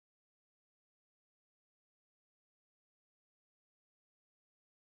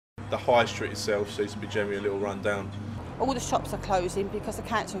the high street itself seems to be generally a little run down. All the shops are closing because the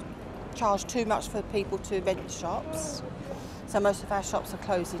council charge too much for people to rent shops. So most of our shops are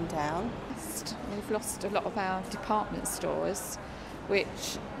closing down. We've lost a lot of our department stores,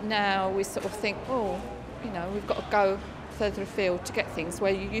 which now we sort of think, oh, you know, we've got to go further afield to get things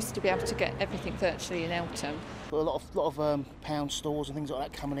where you used to be able to get everything virtually in Eltham. A lot of pound stores and things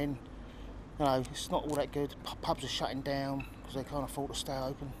like that coming in. You know, it's not all that good. Pubs are shutting down because they can't afford to stay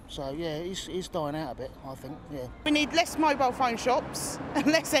open. So yeah, it's dying out a bit, I think. Yeah. We need less mobile phone shops and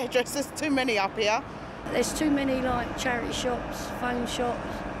less hairdressers. Too many up here. There's too many like charity shops, phone shops,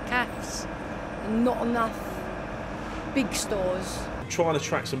 cafes, and not enough big stores. Try and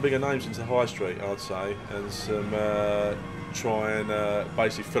attract some bigger names into High Street, I'd say, and some try and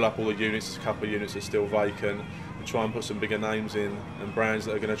basically fill up all the units. There's a couple of units that are still vacant, and try and put some bigger names in and brands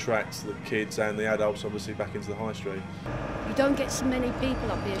that are going to attract the kids and the adults, obviously, back into the High Street. You don't get so many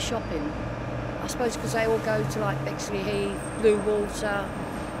people up here shopping. I suppose because they all go to like Bexley Heath, Blue Water,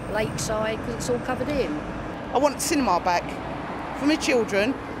 Lakeside, because it's all covered in. I want cinema back for my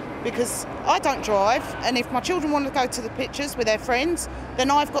children because I don't drive, and if my children want to go to the pictures with their friends, then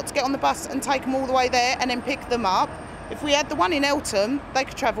I've got to get on the bus and take them all the way there and then pick them up. If we had the one in Eltham, they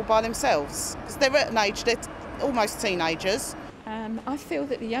could travel by themselves because they're at an age, they're almost teenagers. I feel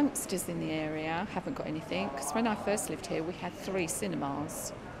that the youngsters in the area haven't got anything, because when I first lived here we had 3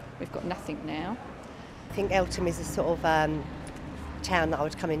 cinemas. We've got nothing now. I think Eltham is a sort of town that I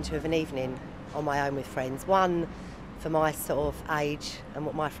would come into of an evening on my own with friends. One, for my sort of age and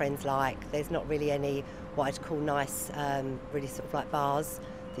what my friends like, there's not really any what I'd call nice, really sort of like bars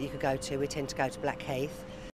that you could go to. We tend to go to Blackheath.